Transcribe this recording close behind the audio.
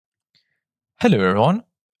Hello everyone,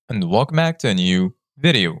 and welcome back to a new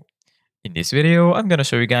video. In this video, I'm going to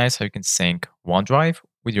show you guys how you can sync OneDrive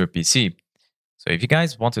with your PC. So if you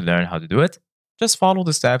guys want to learn how to do it, just follow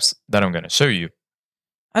the steps that I'm going to show you.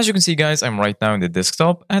 As you can see guys, I'm right now in the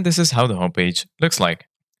desktop and this is how the homepage looks like.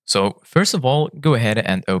 So first of all, go ahead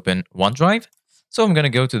and open OneDrive. So I'm going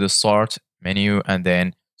to go to the Start menu and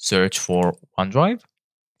then search for OneDrive.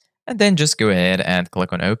 And then just go ahead and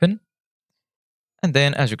click on Open. And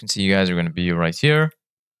then as you can see, you guys are going to be right here.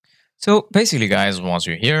 So basically, guys, once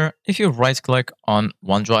you're here, if you right click on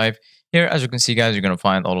OneDrive, here, as you can see, guys, you're going to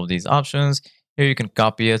find all of these options. Here you can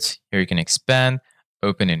copy it. Here you can expand,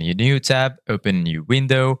 open a new tab, open a new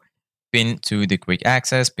window, pin to the quick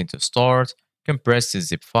access, pin to start, compress the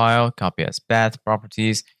zip file, copy as path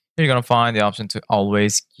properties. Here you're going to find the option to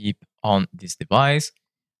always keep on this device.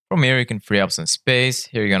 From here, you can free up some space.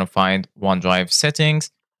 Here you're going to find OneDrive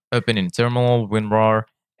settings, open in terminal, WinRAR,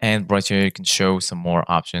 and right here, you can show some more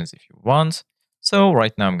options if you want. So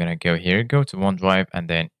right now, I'm going to go here, go to OneDrive, and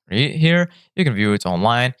then here, you can view it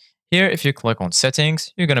online. Here, if you click on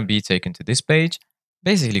settings, you're going to be taken to this page.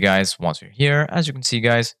 Basically, guys, once you're here, as you can see,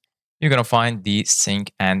 guys, you're going to find the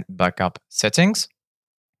sync and backup settings.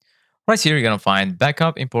 Right here, you're going to find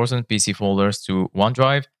backup important PC folders to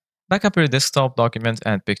OneDrive, backup your desktop document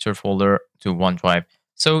and picture folder to OneDrive.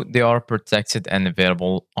 So they are protected and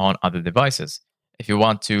available on other devices. If you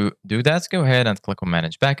want to do that, go ahead and click on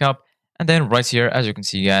Manage Backup. And then right here, as you can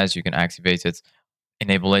see, guys, you can activate it,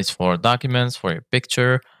 enable it for documents, for your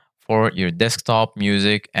picture, for your desktop,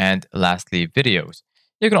 music, and lastly, videos.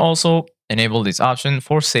 You can also enable this option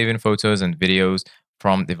for saving photos and videos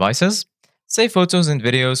from devices. Save photos and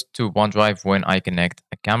videos to OneDrive when I connect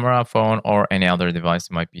a camera, phone, or any other device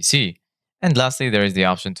to my PC. And lastly, there is the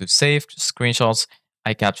option to save screenshots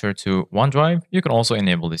I capture to OneDrive. You can also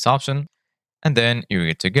enable this option and then you're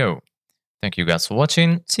good to go. Thank you guys for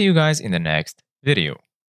watching. See you guys in the next video.